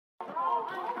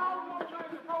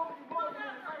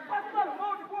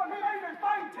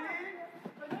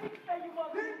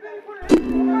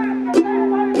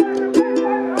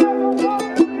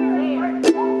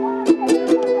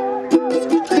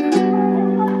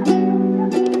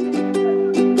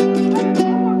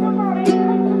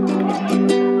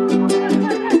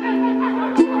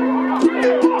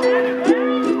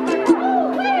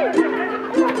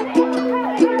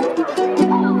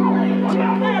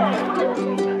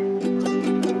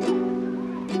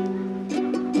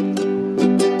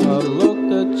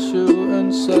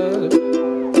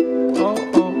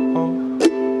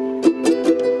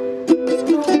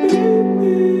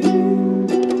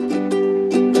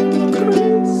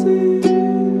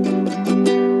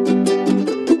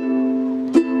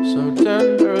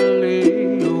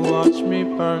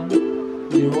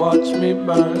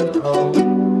burn, oh,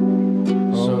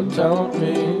 so tell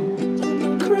me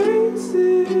I'm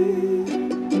crazy.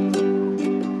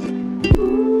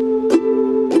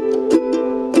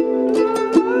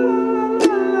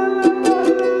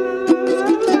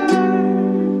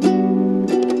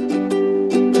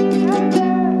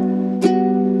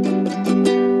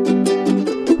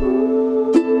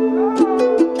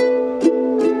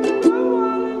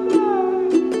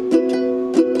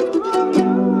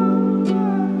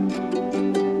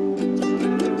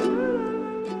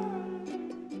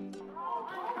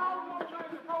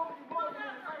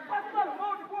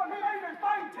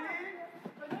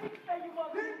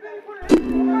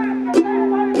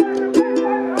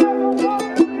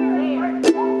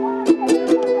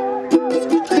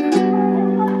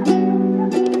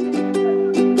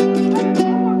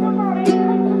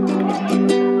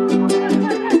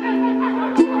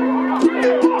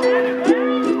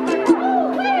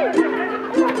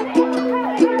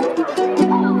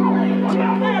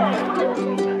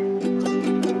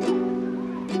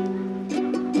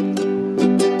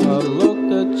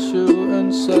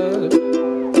 Said,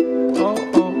 oh,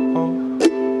 oh, oh,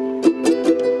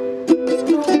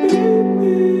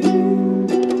 baby,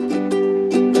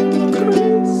 I'm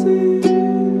crazy.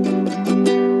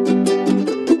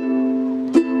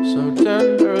 So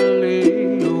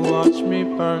tenderly, you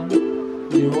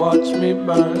watch me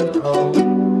burn, oh,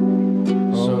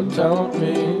 so tell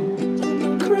me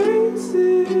I'm crazy.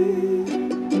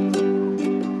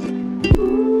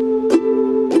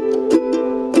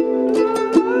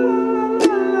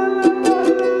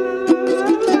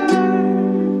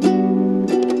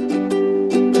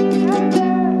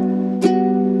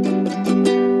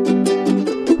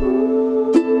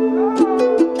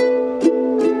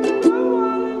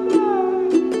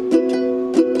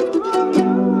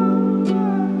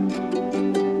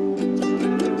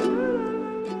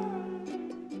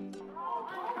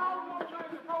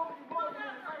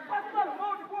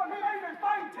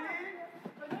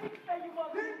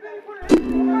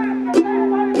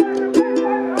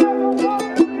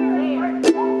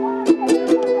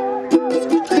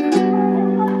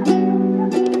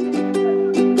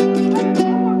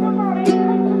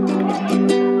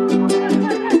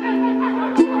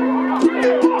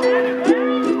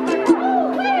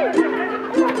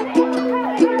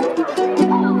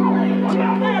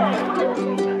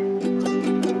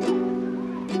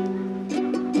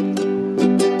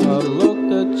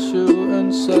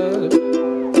 Said,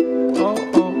 oh,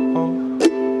 oh, oh,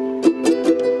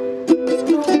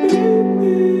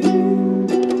 baby,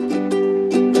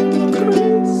 I'm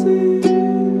crazy.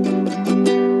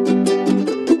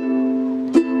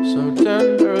 So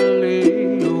tenderly,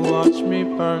 you watch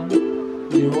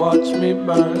me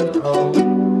burn, oh,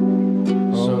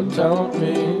 so tell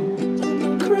me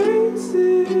I'm crazy.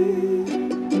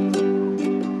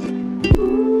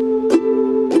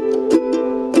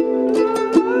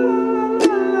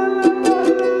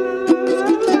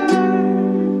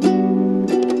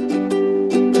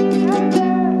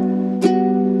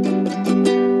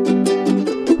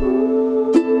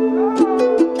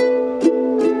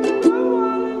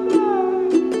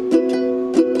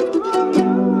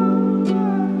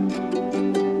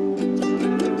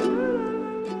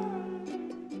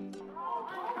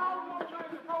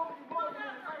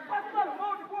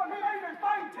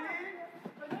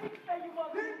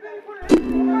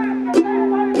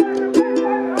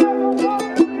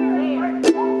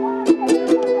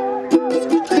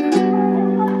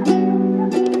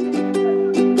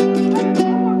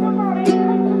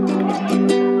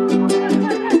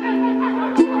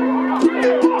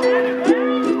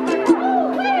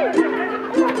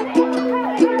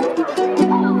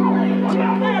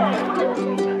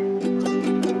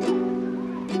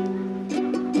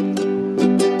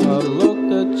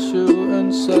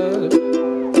 Said,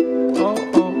 oh,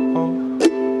 oh, oh,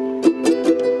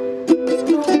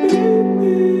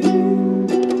 baby,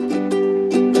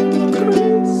 I'm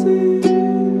crazy.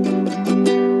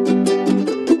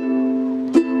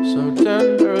 So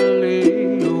tenderly,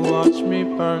 you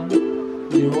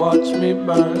watch me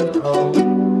burn, oh,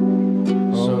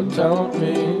 so tell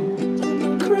me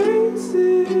I'm crazy.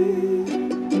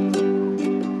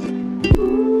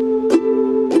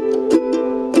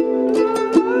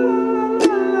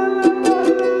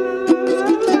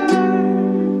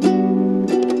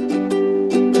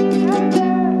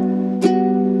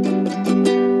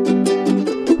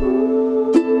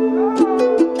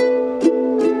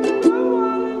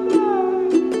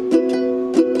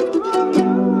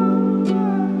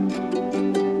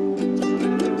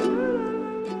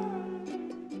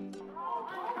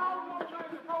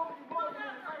 Thank you.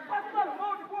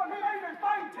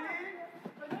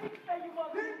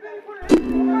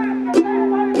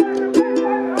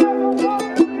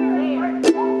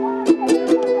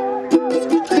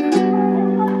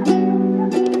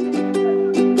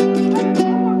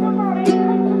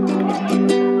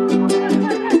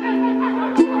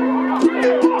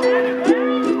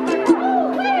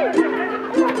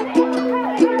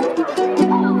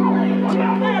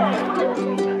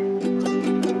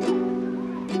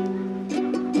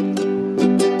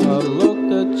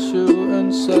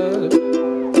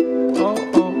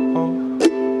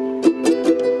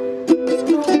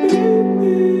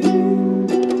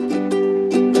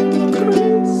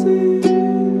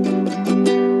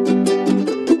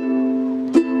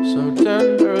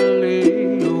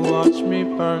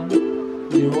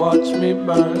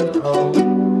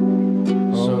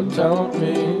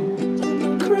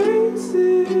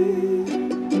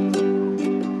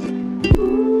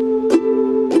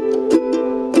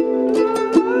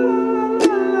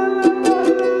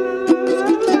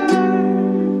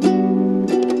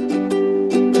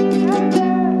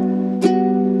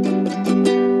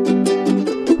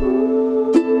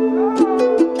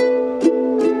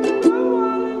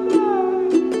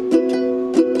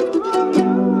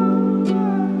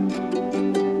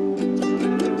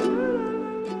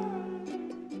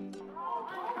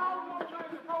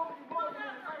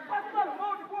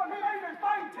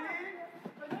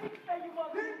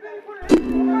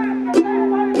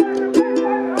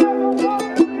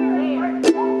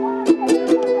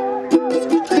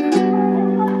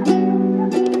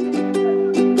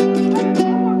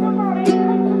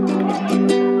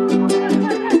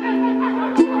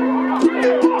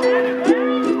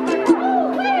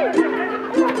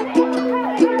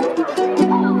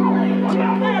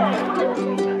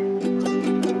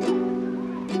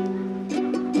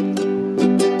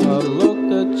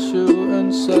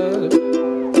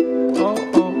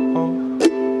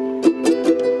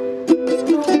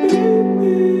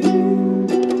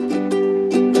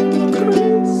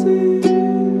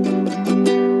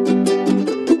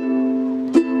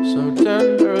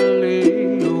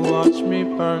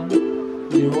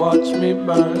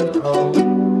 Oh,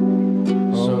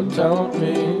 so tell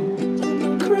me,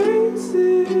 am I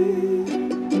crazy?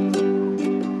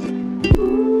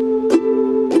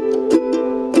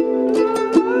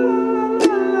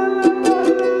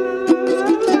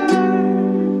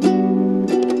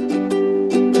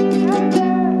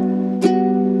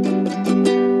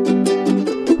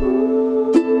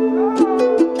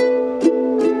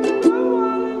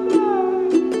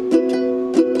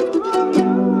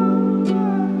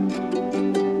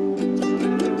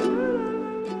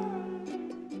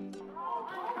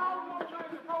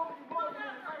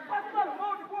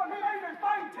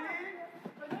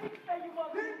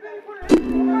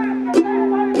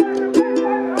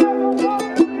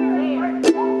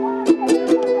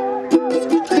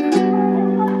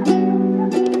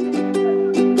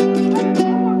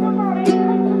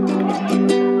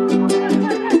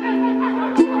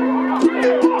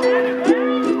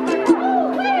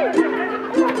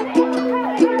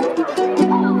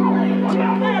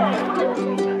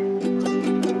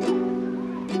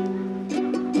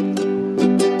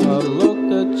 I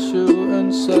looked at you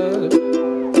and said,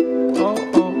 oh,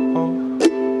 oh, oh,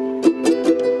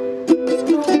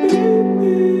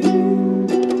 baby,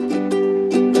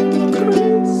 am I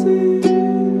crazy?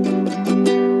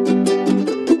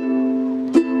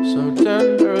 So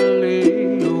tenderly,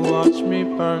 you watch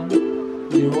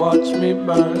me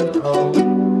burn, oh,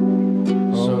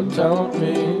 so tell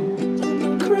me,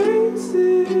 am I crazy?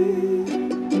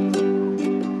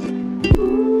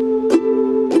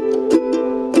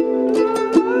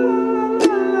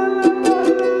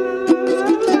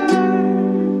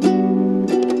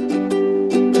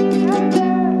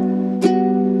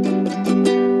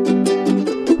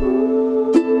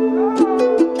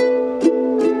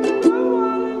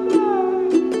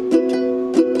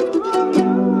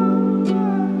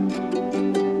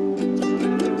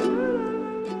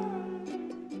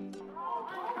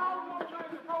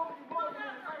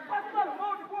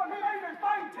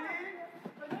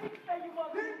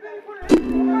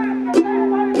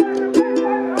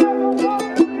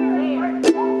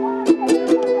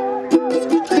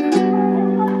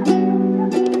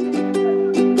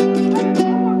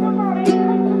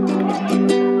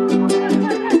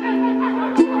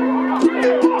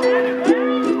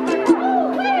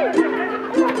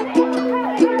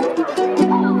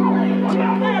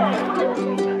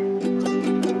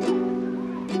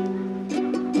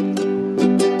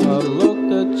 I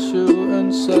looked at you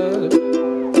and said,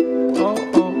 oh,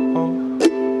 oh, oh,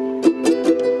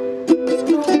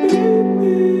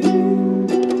 baby,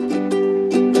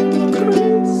 am I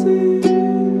crazy?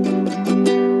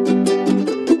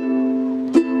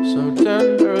 So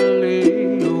tenderly,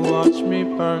 you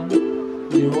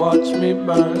watch me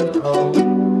burn, oh,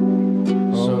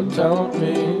 so tell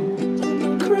me,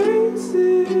 am I crazy?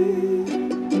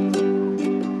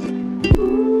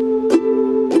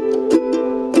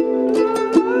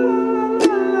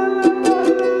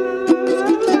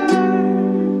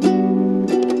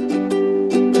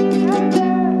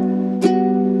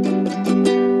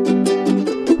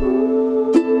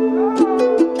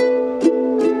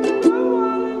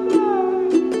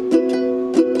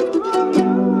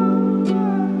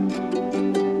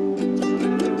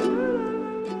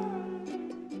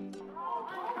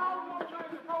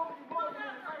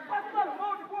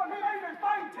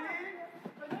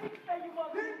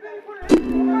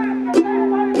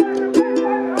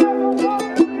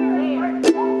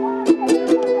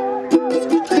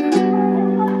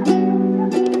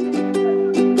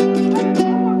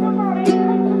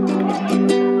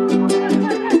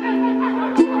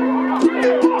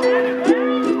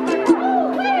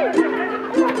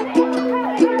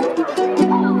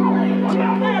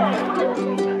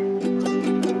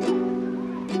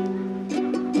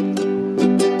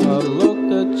 I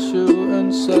looked at you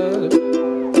and said,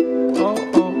 oh,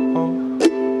 oh, oh,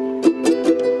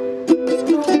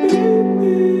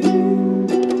 baby,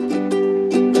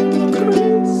 am I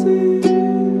crazy?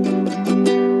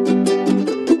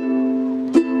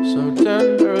 So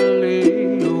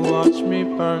tenderly, you watch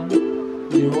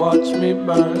me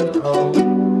burn, oh,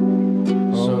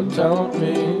 so tell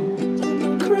me,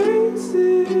 am I crazy?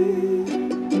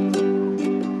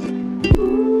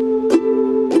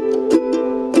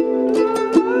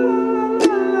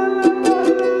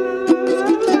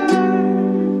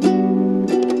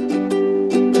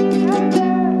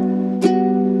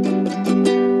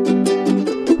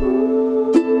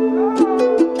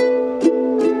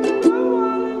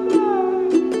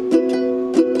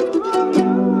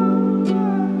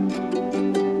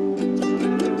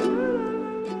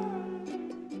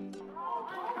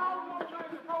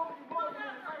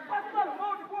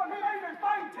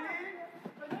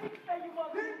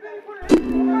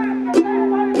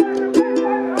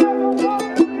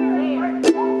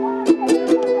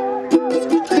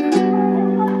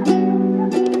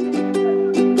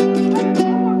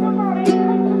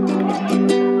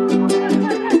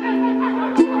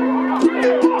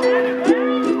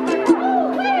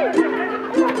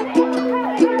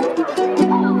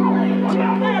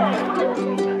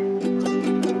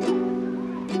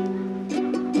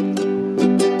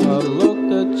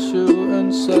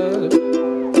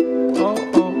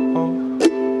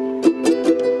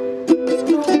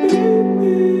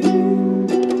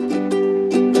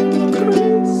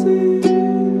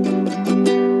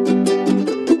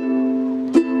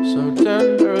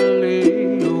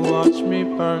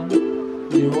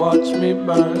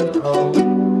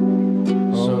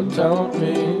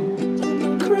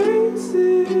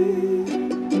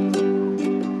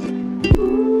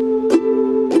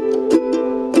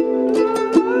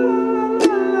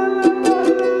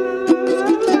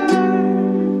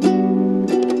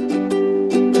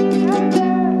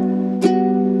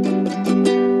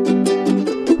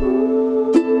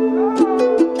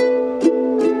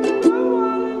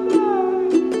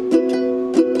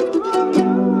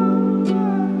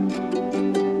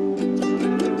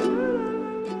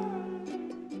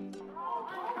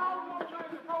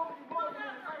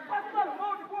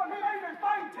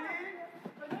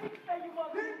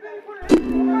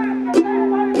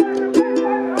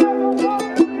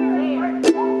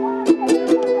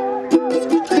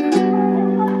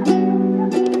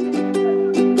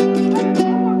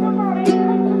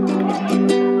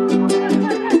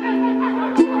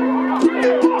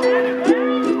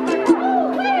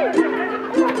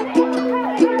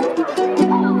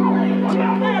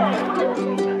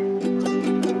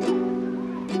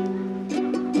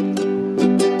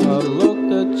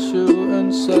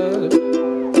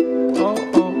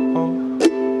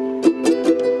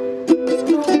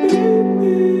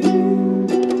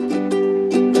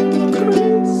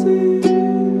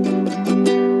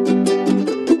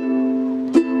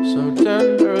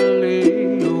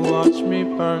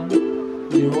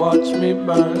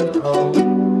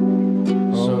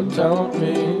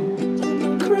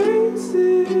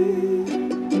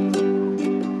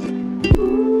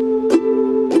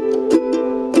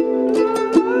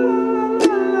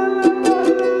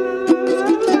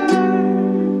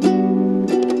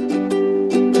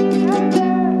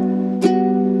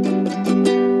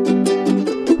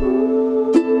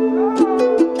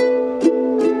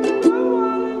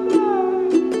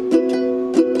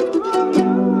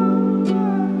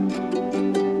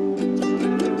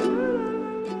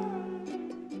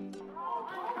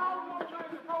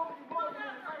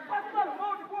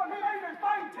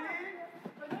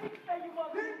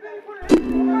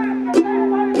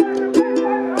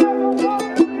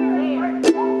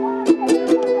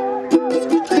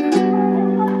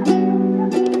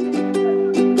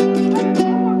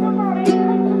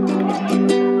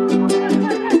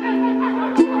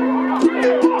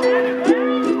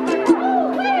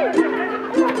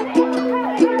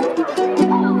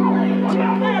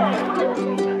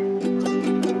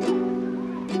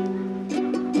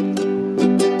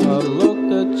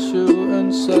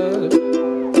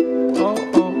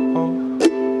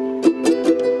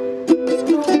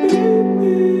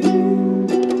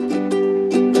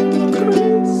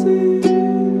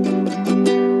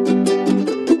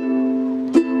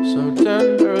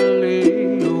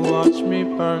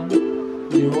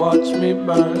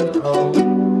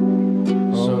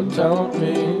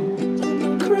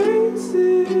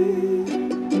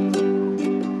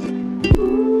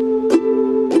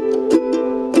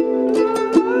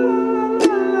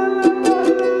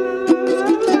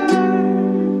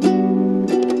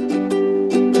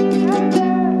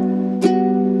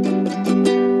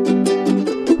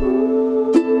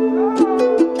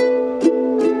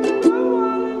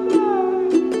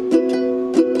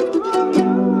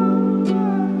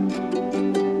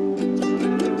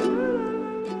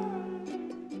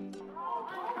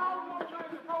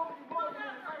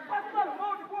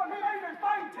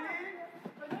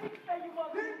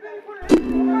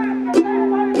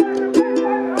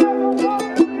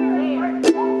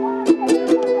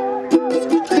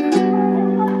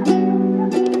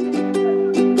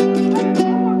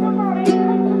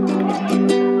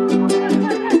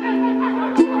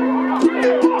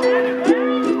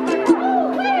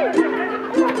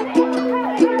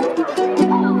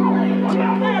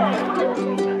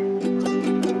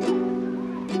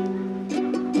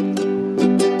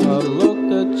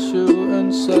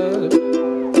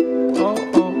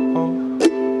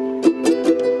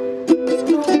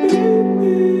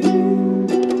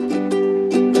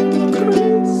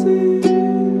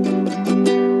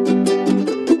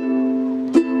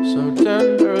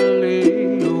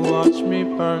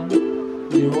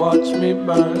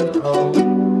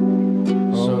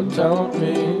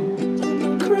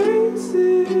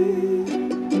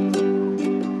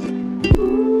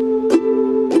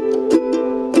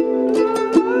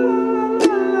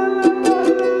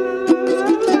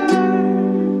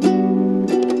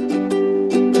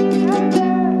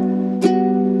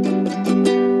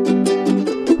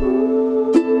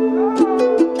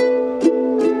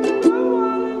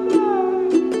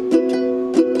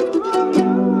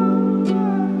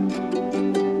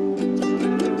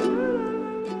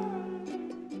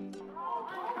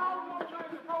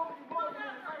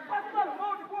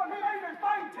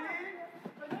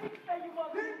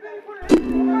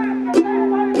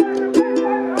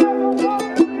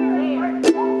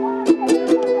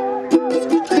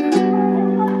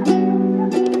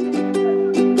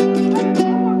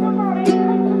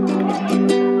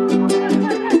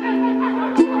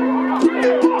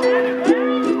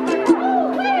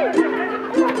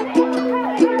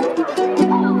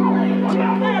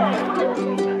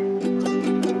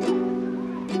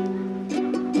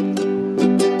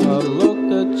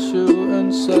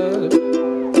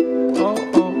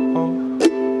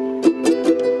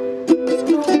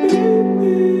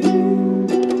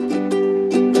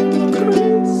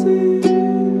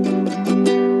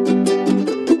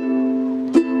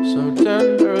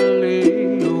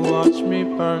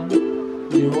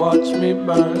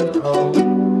 mind. Oh,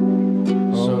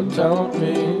 so tell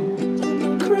me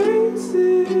I'm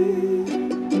crazy.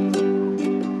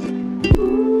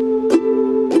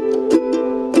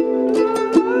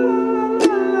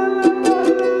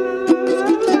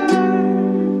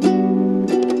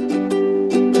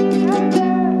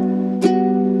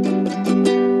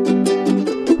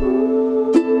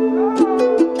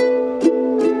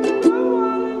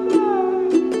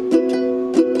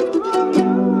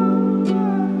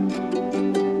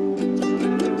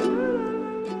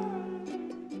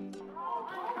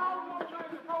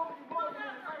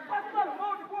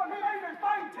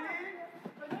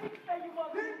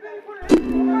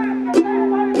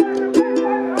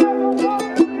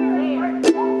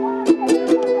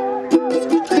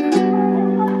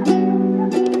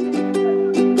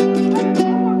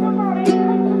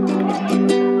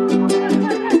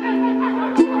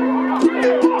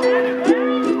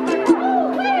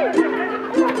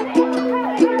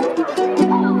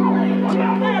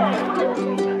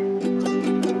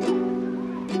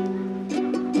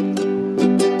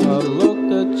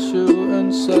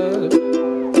 Said,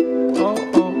 oh,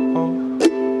 oh, oh,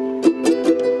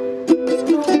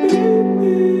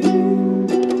 baby,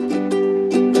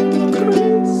 I'm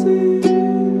crazy.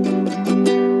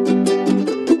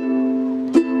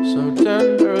 So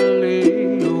tenderly,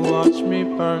 you watch me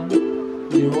burn,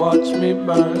 you watch me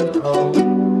burn, oh,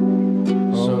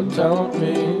 so tell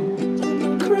me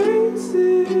I'm crazy.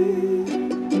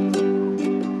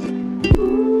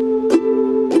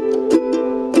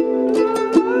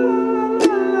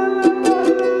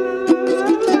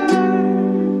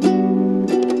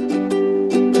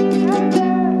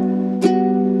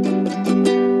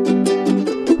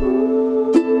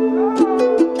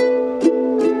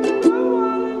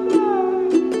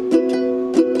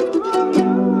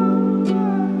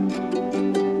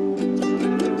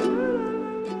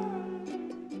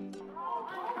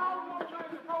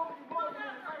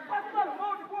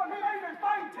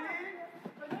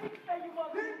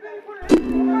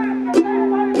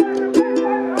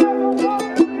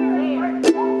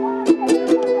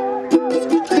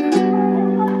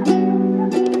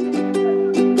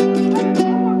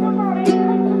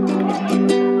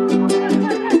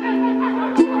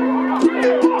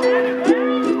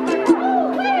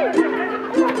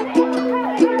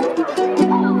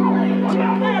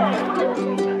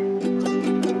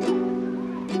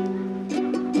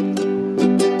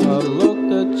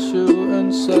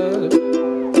 Said,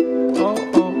 oh,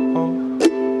 oh, oh,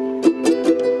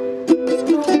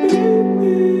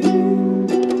 baby,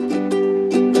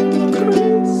 I'm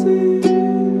crazy.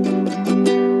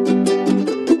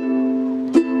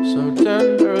 So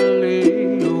tenderly,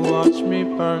 you watch me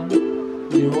burn,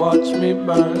 you watch me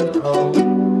burn, oh,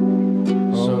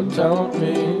 so tell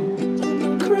me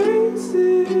I'm crazy.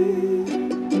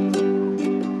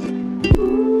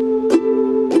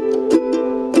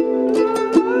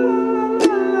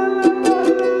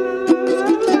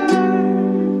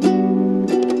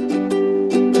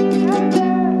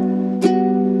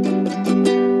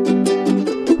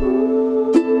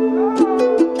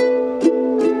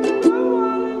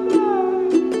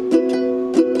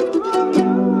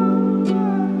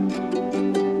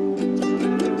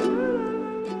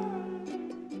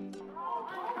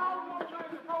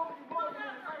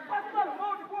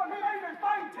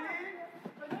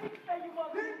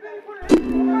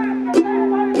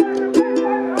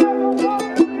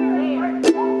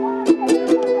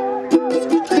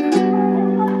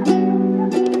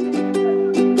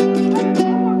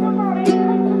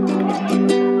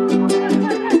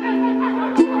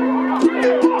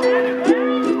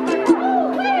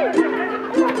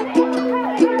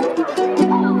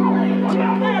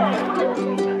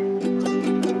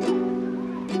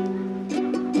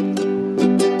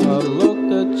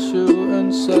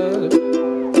 Said,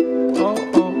 oh,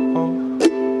 oh, oh,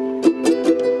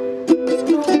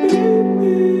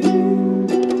 baby,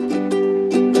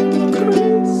 I'm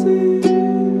crazy.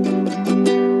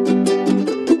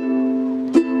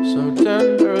 So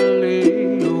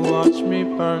tenderly, you watch me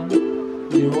burn,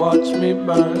 you watch me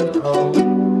burn, oh,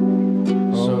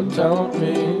 so tell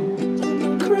me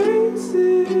I'm crazy.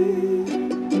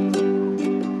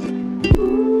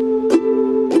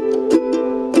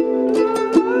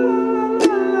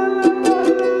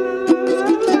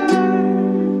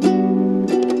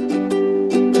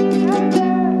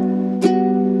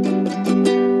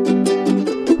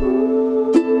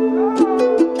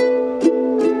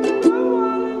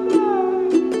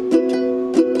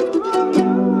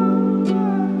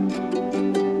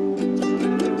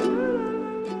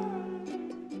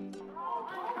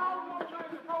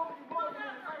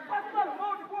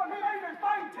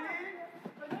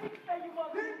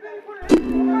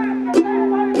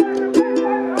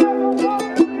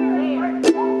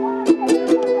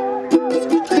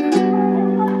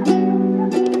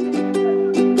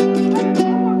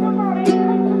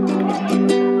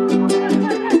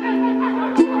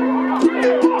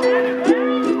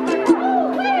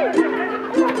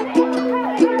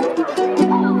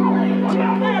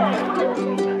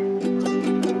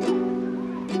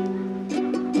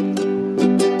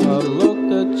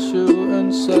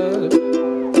 and said,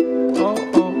 oh,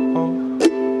 oh, oh,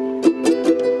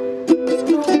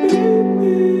 don't beat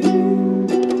me,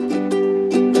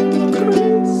 I'm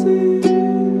crazy.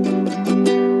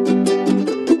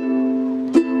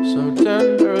 So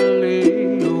tenderly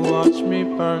you watch me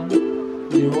burn,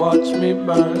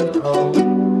 oh,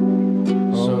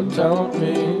 so tell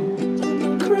me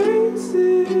I'm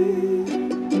crazy.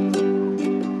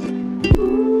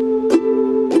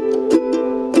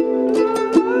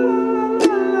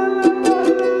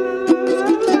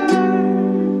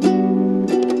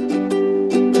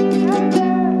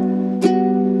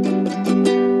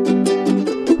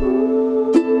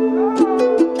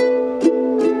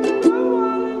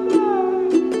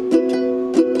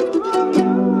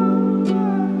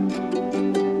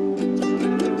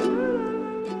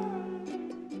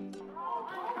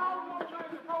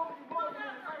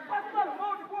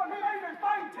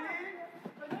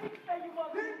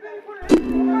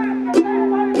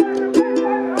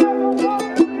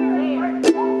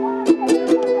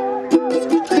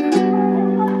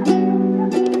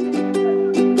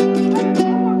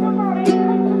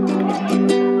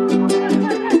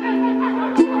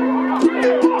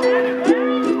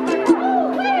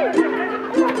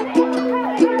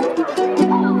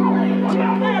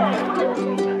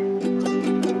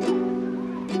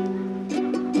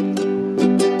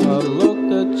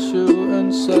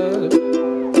 Said,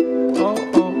 oh,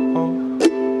 oh, oh,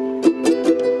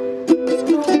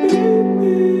 don't beat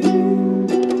me,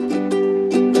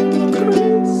 I'm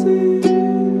crazy.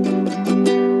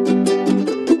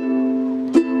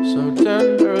 So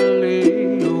tenderly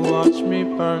you watch me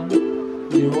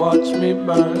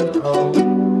burn, oh,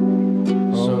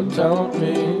 so tell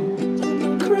me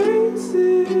I'm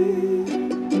crazy.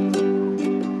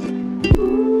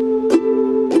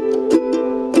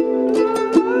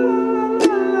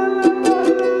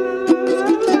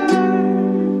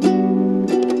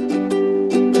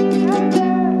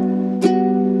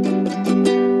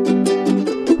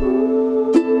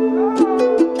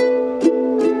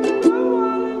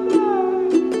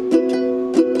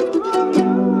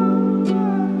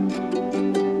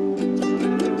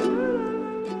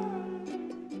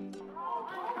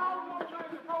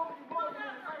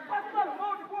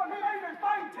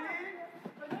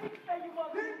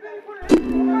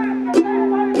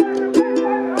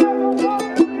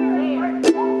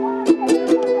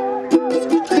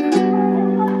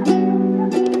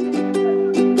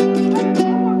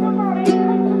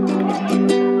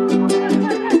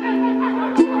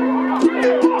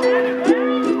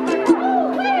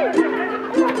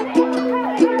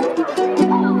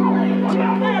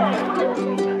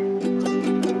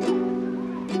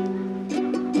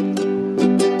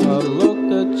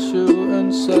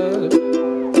 Said,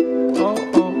 oh,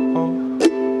 oh, oh,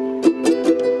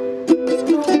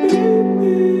 don't beat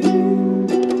me,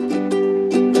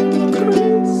 I'm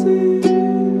crazy.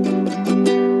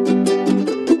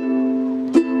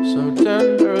 So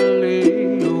tenderly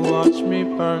you watch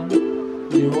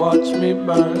me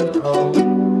burn, oh,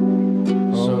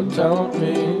 so tell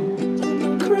me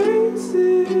I'm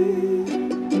crazy.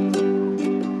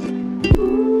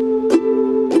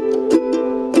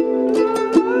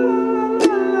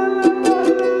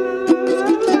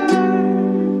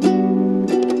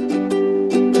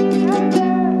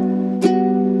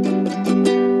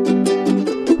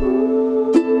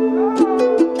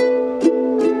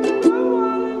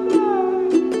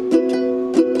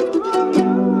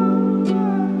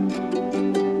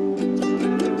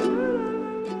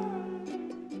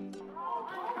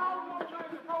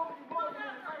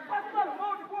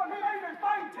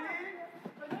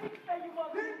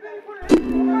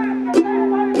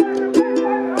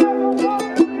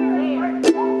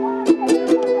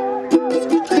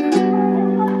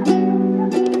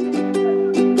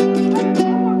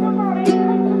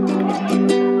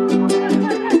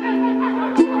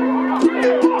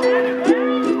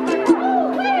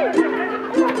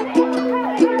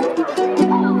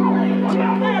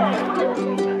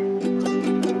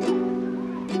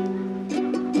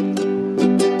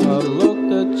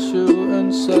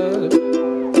 Said,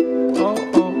 oh,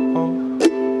 oh, oh,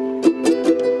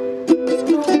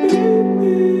 don't beat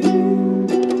me,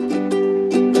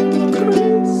 I'm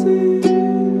crazy.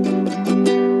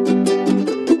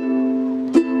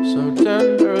 So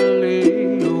tenderly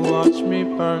you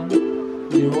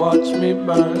watch me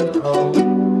burn, oh,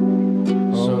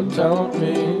 so tell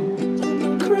me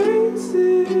I'm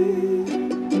crazy.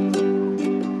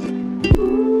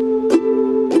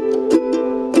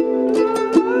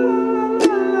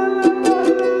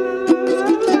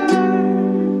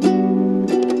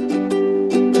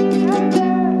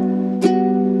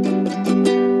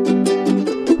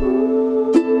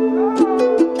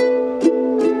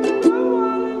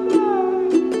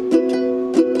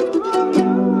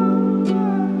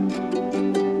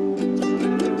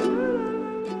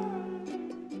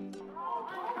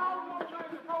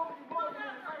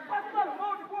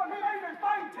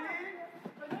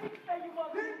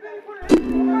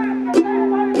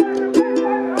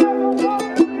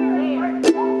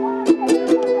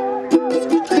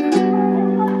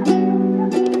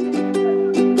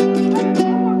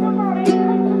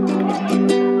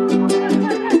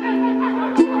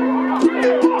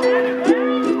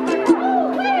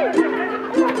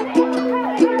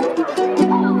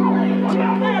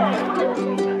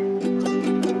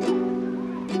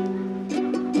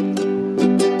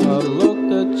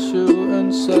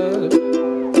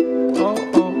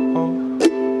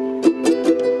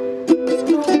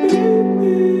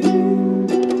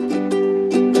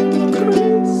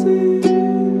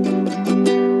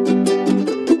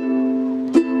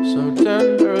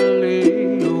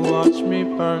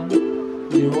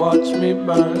 You watch me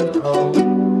burn, oh.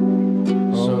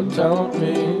 So tell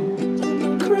me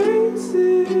I'm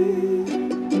crazy.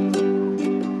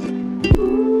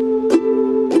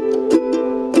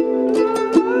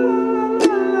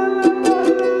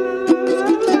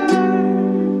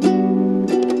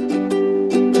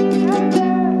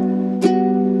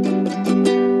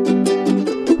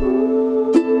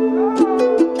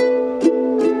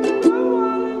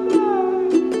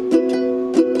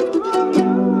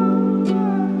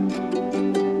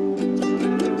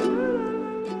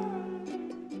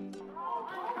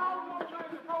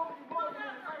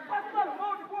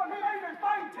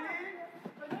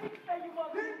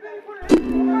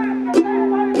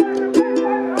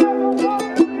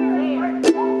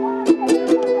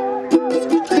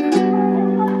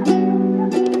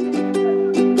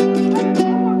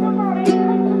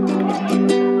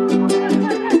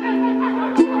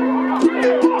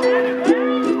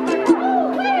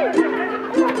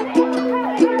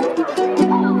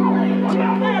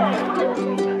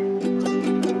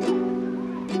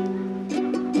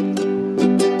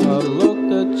 I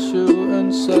looked at you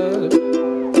and said,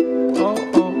 oh,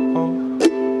 oh, oh.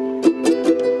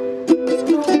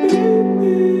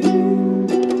 Baby,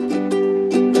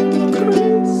 I'm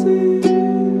crazy.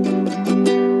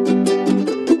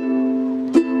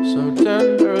 So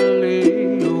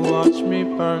tenderly, you watch me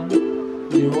burn.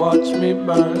 You watch me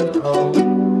burn, oh.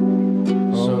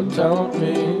 So tell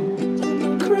me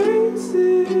I'm crazy.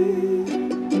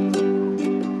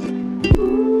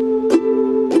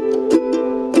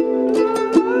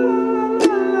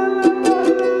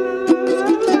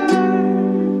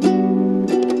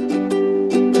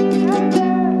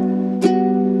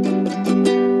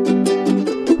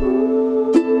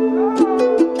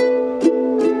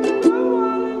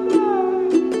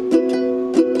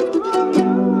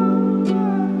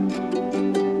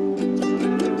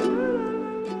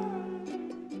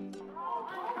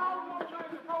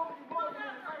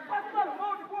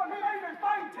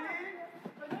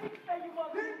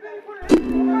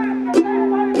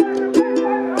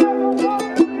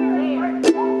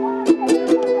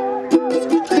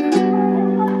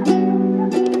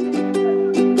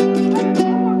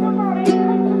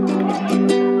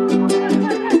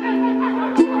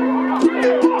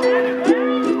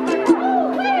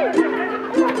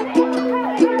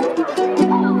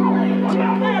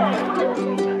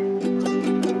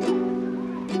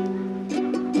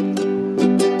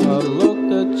 I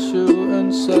looked at you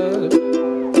and said,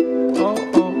 oh,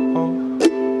 oh, oh.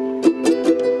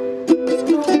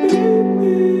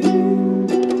 Baby,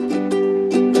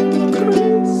 I'm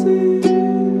crazy.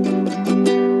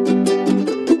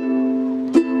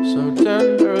 So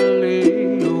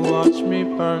tenderly, you watch me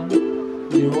burn.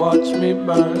 You watch me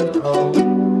burn, oh.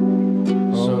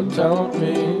 So tell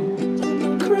me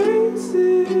I'm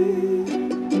crazy.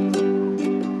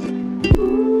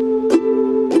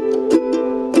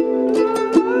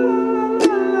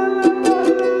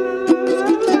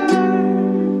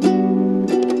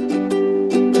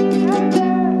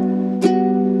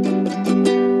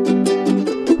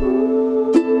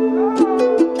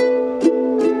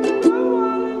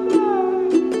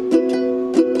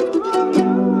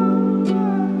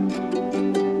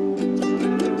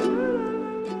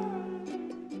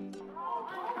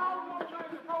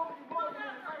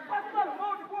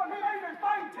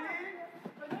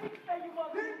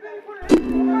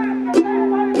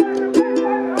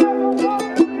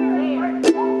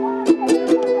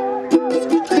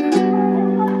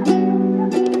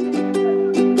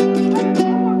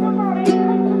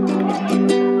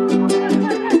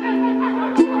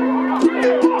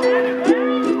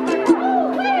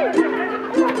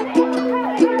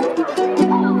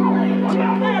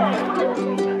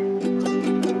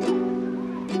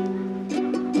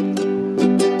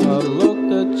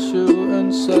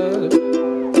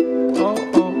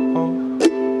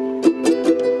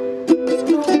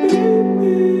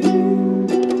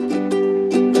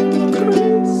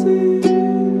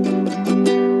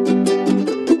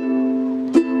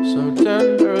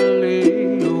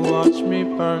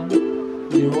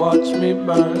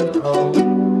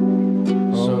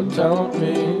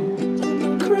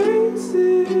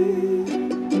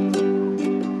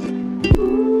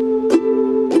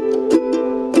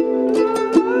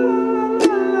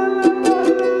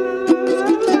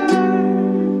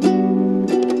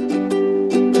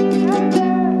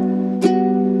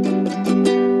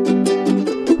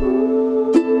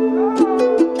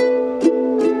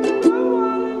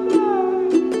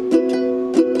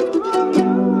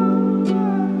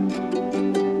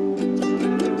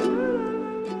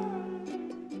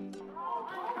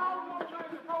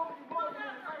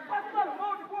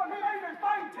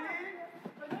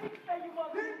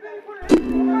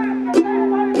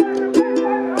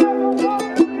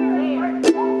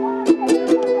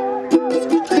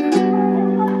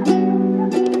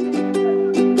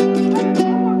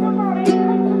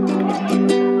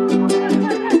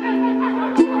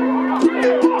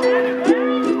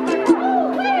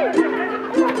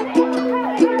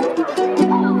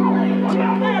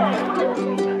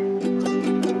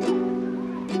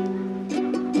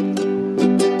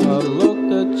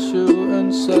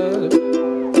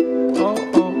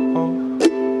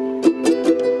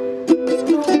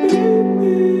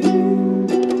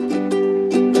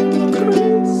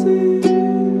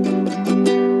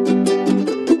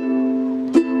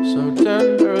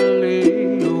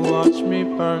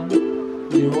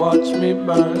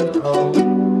 oh.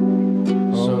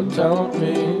 So tell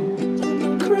me,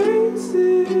 am I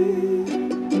crazy?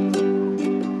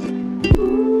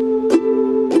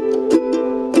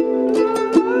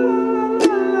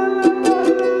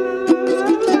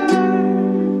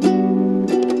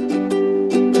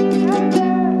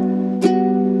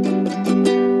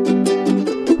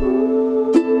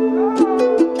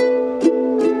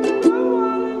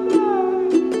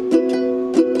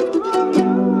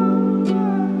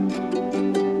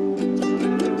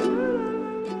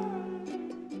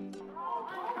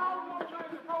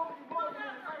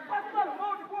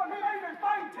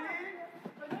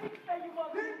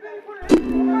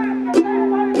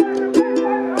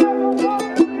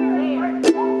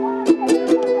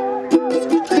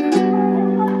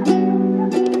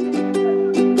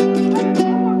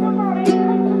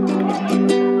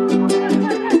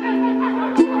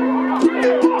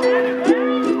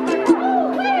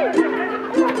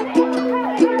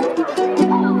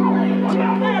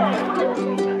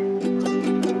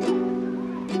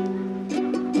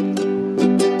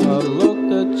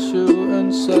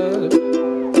 Said,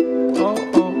 oh,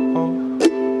 oh, oh,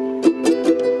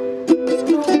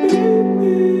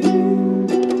 baby,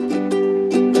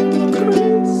 am I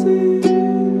crazy?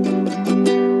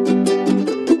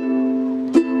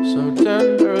 So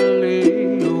tenderly,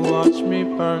 you watch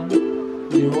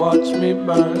me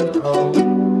burn, oh.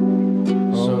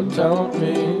 So tell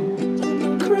me,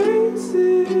 am I crazy?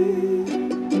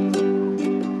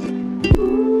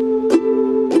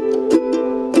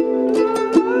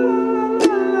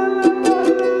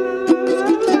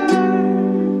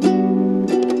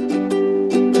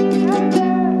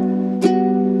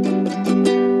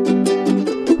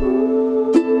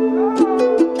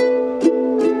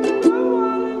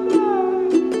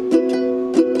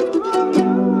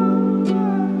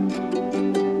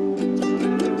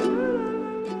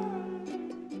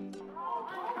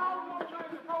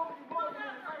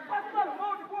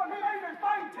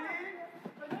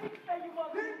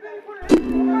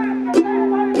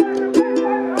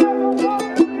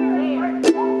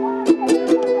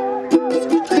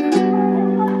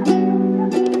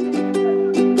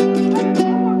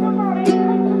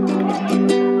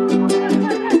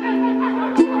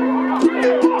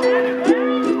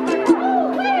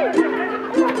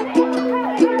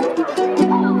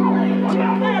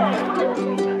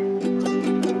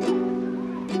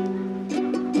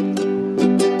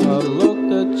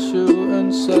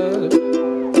 Said,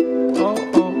 oh,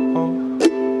 oh, oh,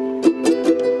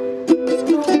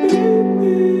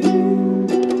 baby,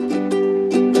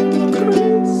 am I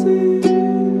crazy?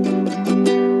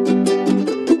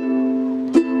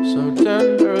 So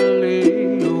tenderly,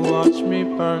 you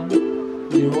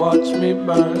watch me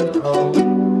burn, oh.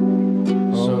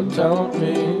 So tell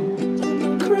me,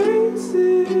 am I crazy?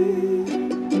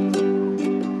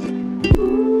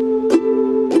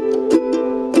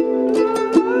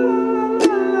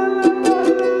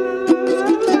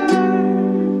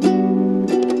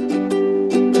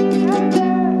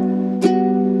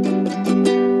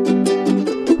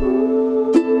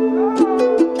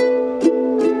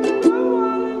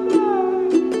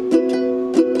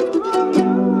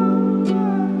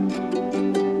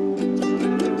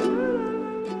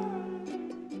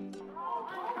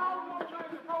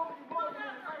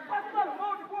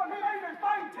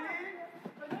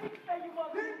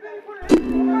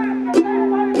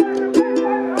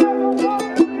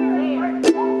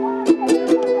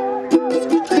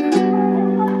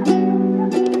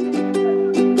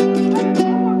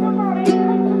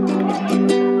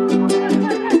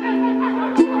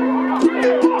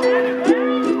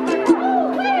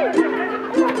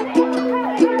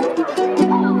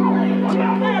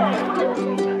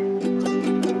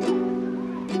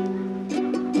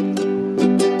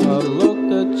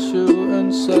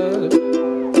 Said,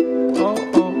 oh,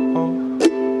 oh, oh,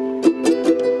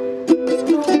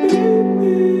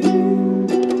 baby,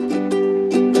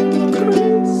 am I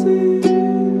crazy?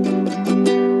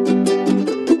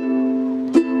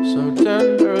 So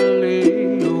tenderly,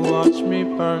 you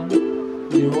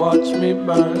watch me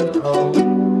burn, oh.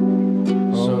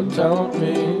 So tell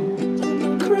me,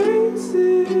 am I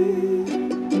crazy?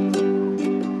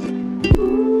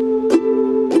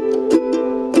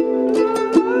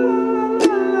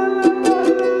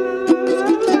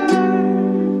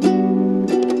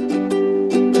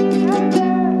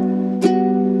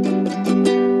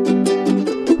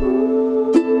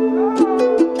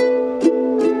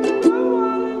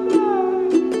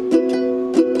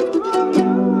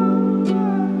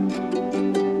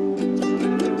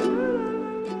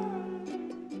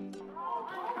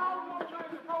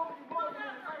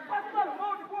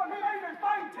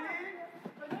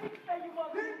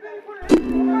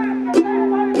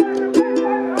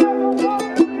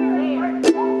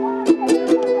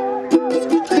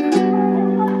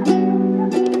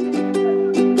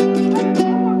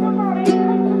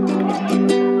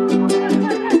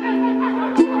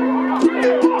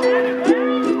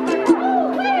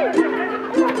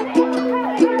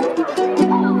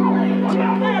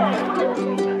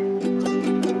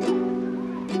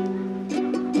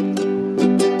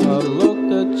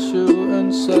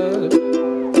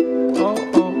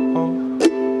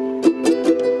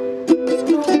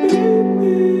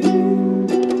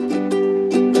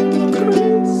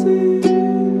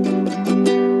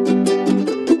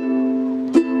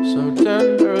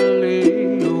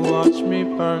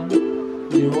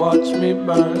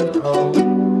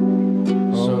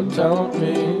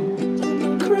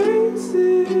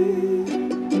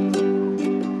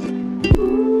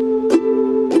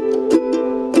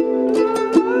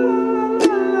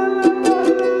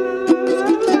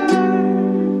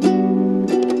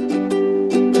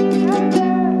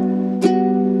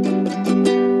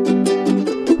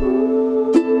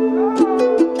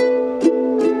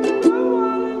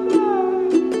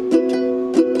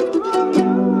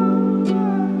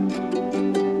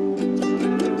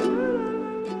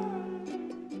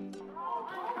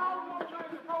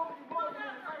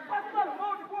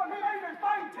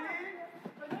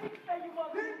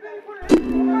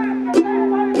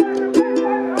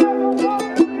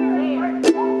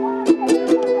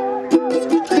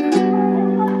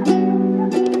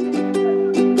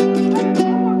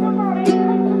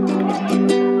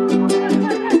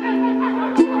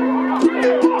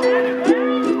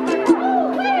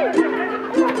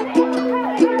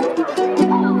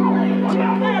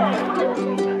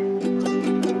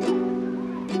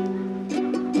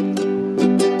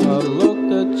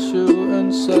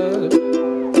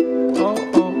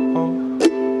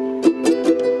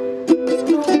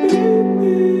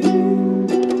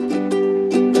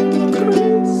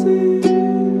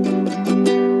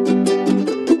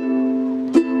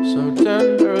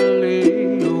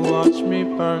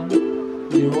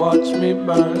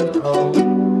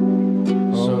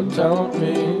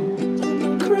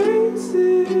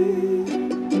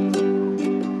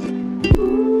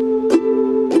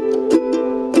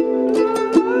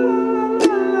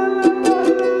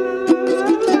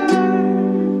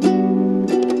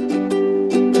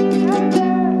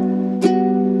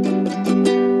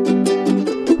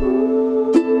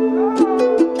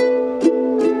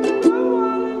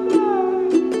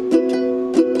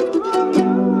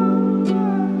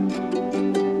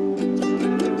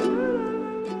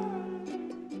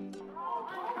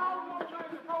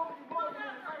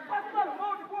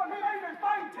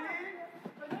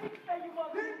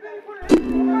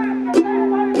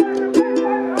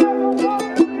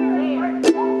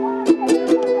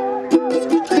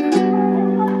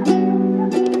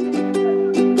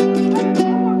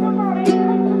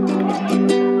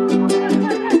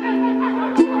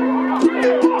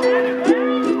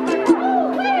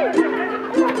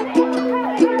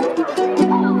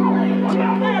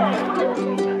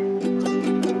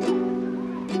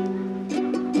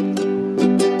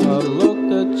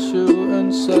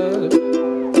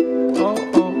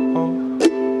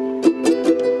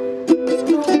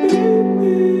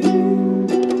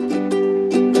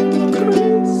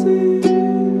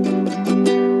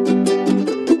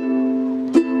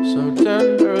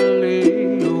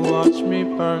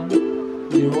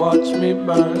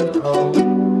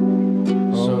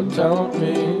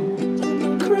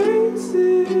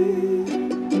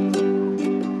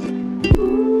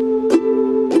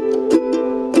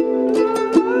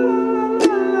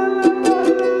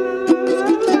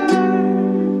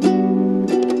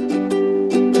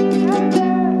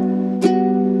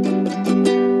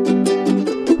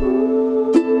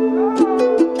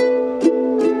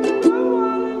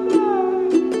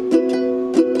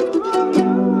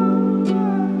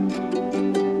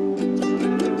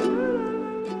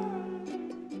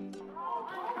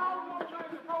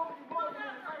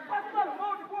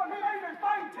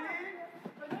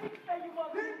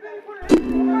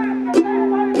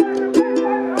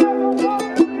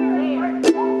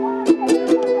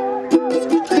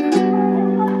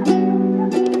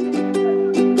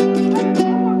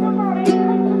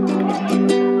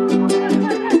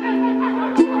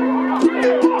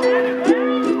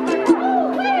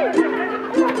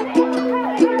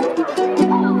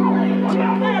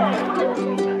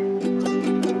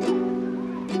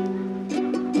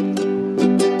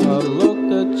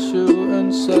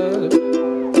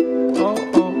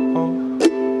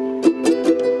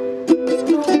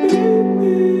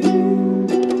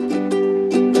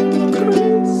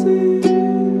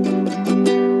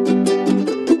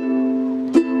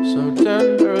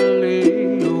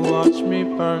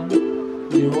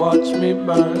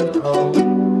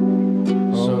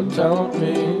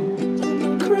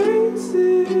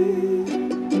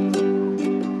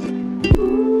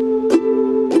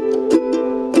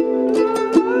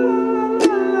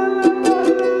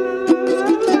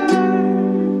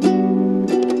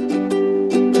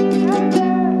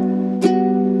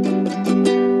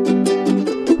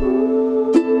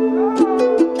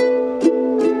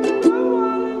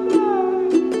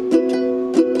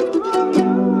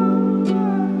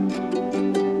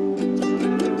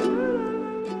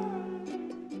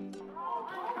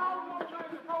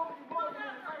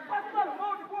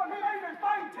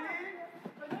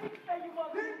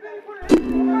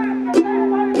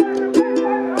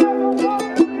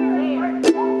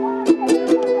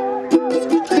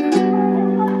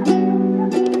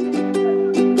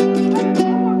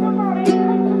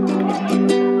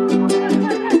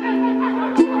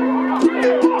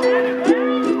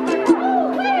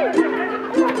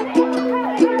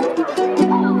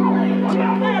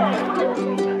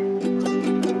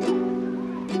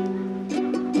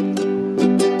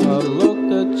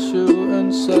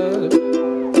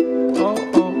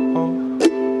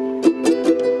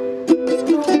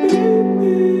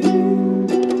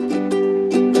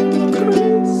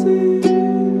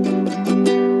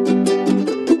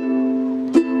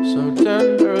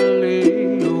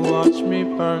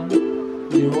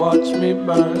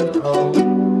 mind. Oh,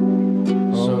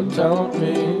 so tell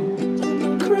me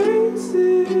I'm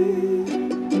crazy.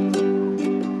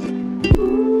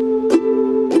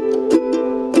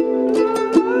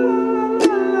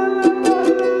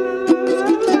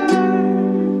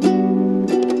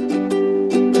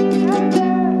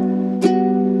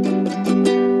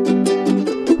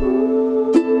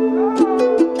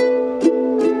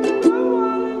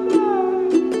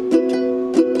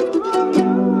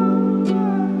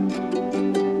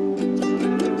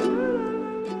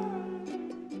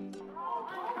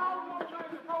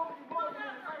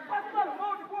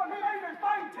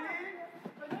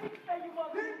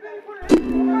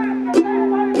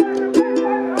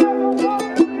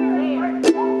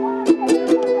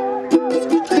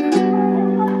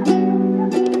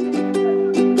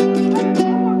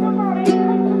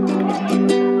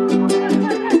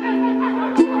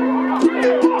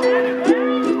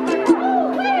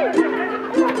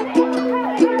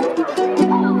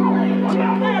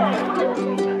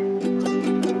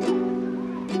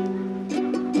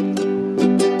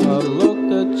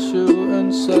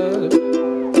 Said,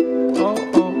 oh,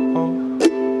 oh, oh,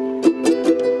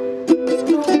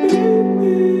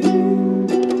 baby,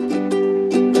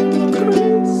 I'm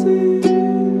crazy.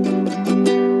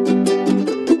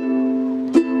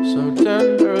 So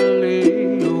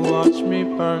tenderly, you watch me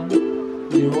burn,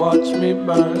 you watch me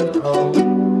burn, oh,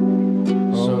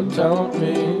 so tell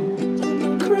me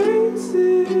I'm crazy.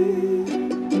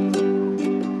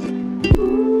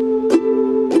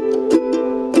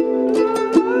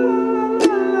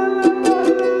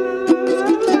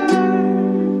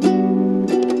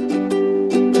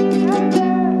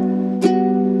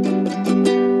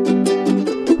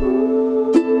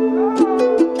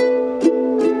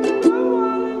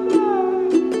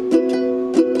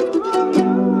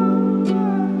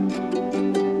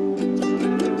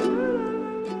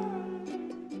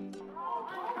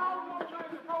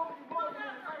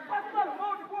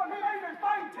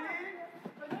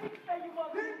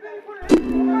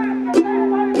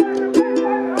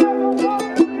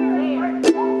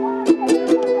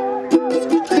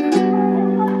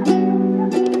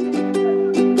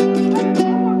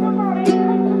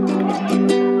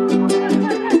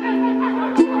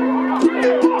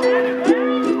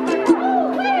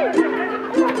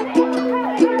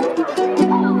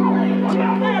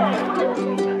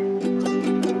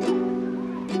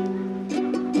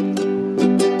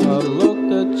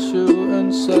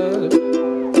 Said,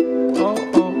 oh,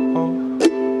 oh, oh,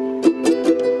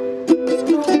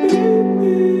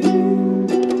 baby,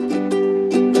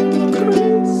 I'm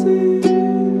crazy.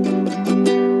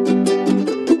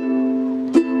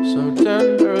 So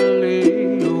tenderly,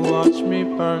 you watch me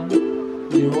burn,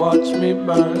 you watch me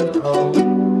burn, oh,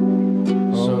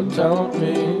 so tell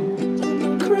me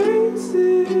I'm crazy.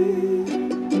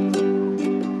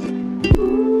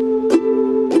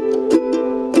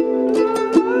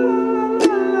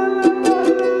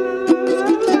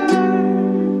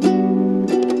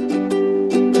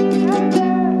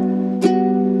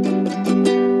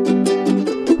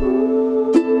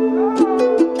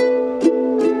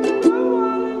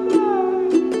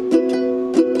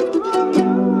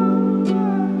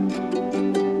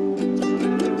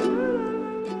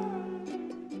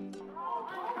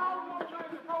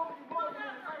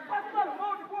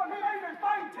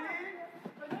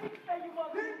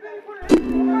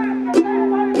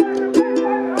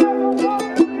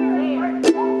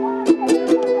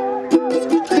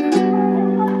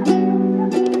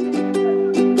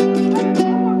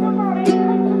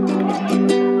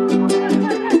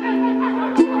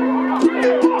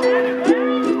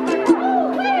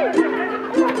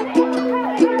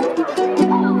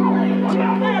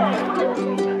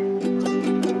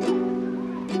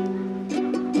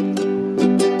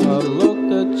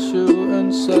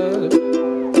 Said,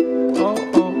 oh,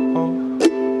 oh, oh,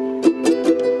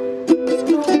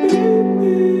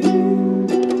 baby,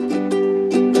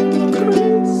 I'm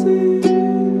crazy.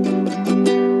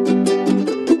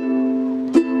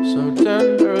 So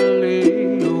tenderly,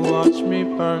 you watch me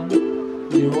burn,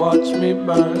 you watch me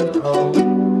burn, oh,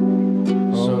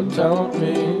 so tell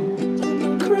me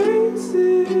I'm crazy.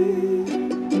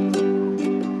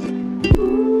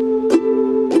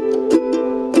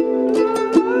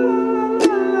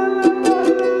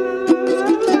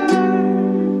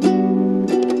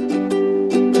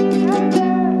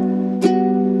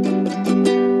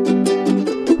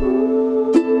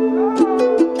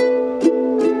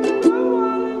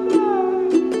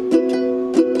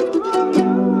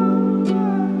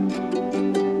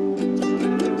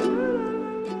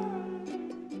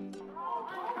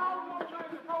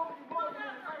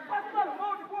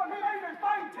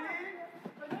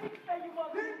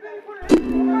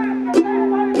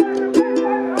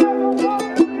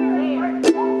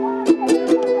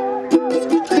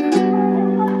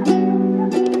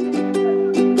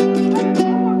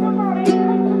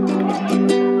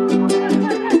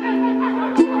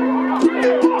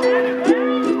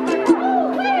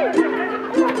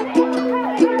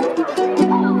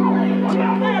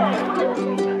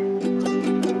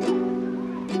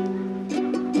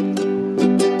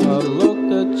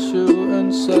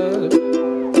 and said,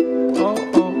 oh,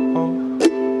 oh, oh,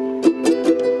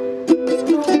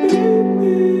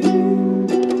 baby,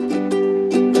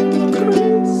 I'm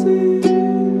crazy.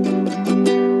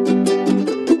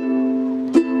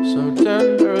 So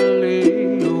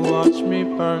tenderly you watch me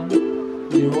burn,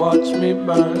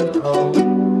 oh,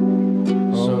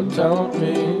 so tell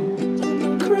me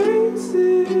I'm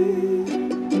crazy.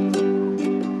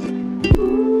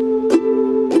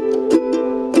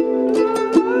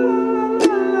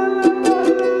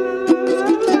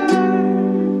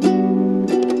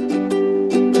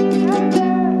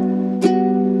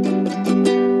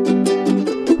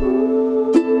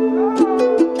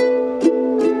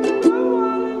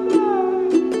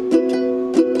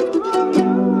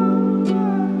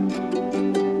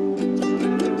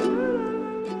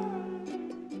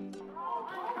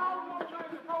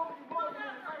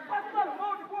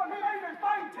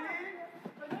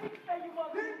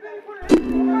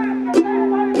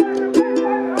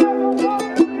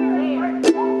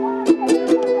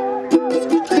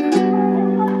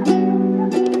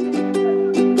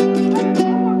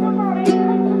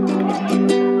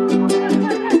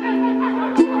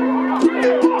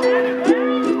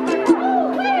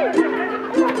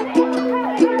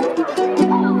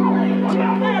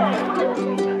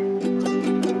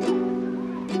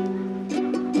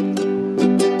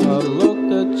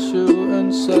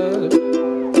 Said,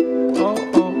 oh,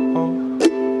 oh, oh,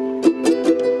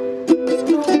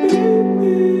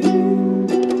 baby,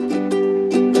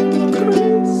 I'm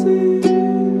crazy.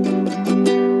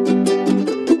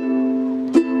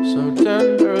 So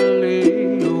tenderly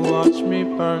you watch me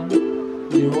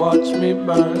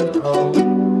burn, oh,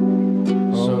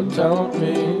 so tell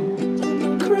me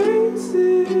I'm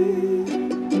crazy.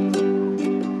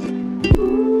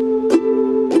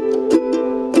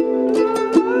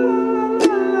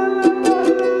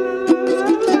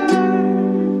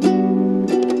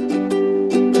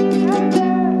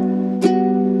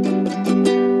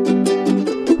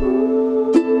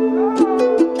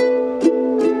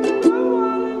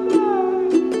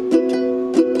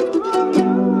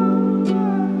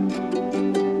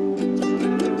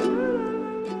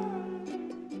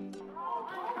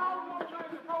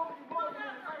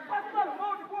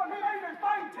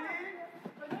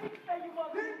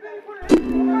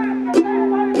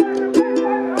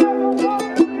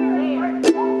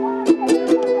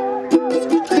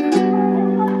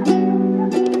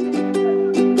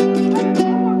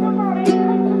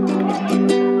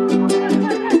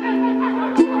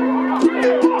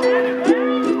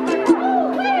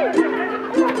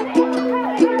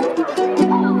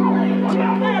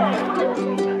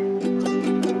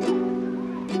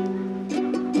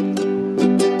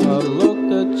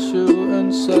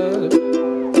 Said,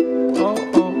 oh,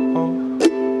 oh, oh,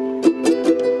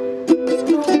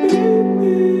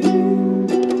 baby,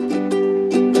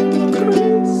 I'm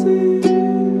crazy.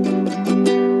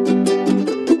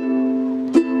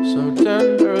 So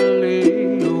tenderly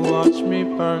you watch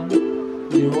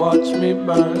me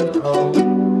burn, oh,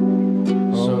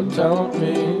 so tell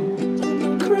me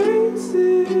I'm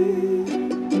crazy.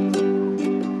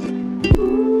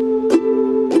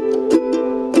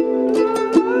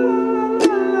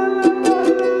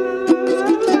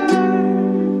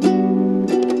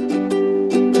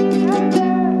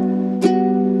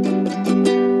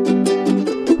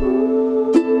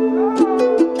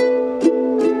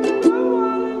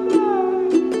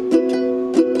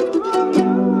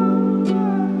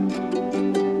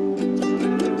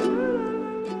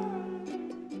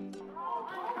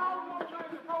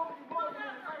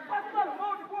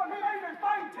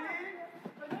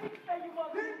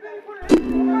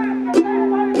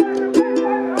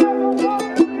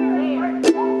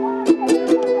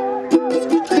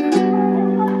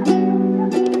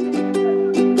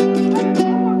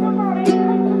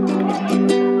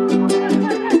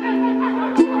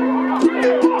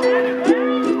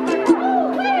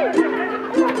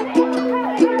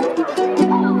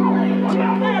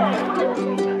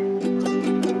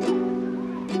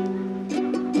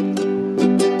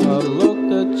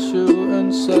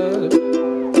 Said,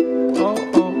 oh,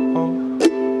 oh, oh,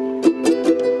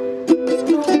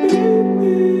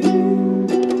 baby,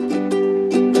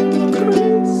 I'm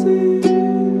crazy.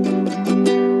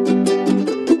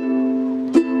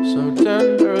 So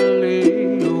tenderly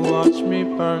you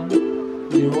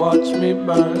watch me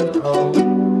burn, oh,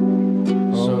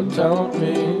 so tell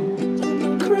me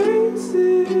I'm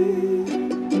crazy.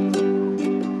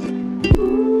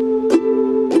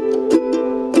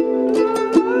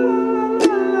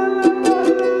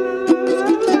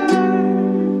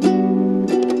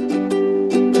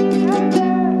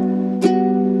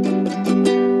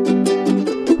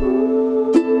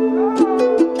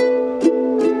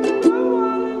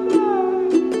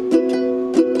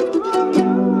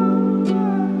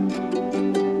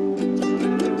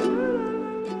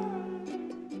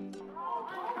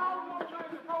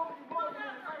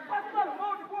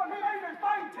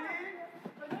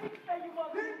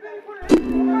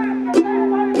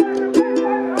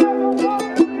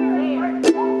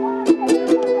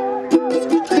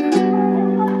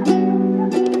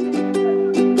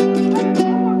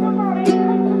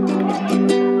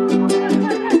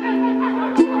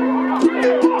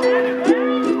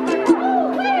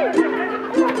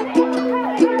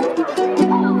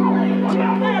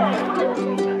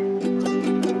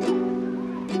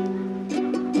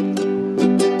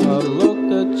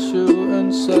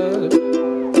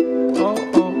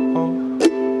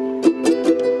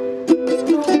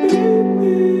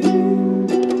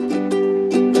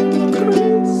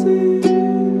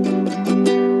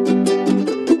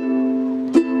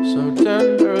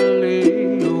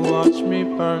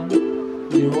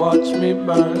 You watch me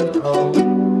burn, oh.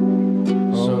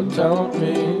 So tell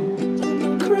me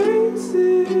I'm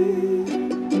crazy.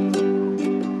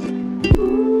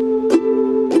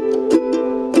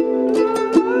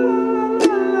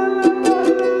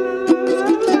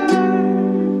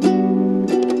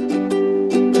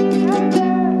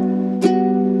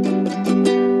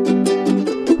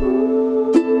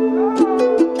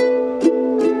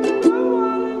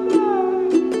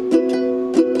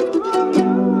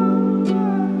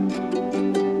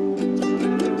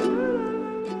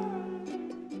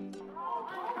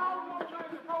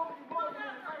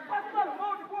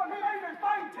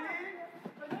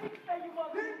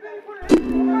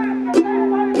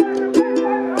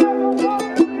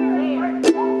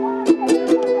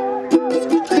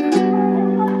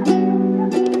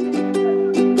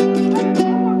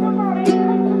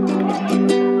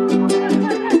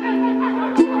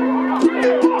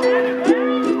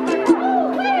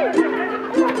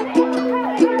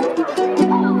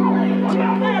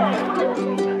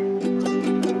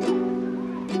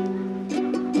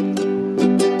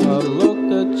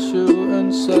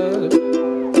 Said,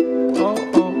 oh,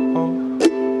 oh, oh,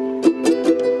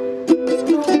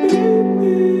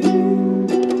 baby,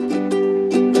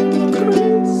 I'm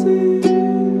crazy.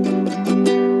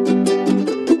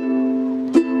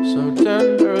 So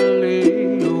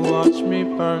tenderly, you watch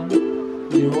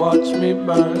me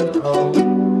burn, oh.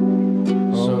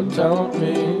 So tell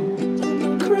me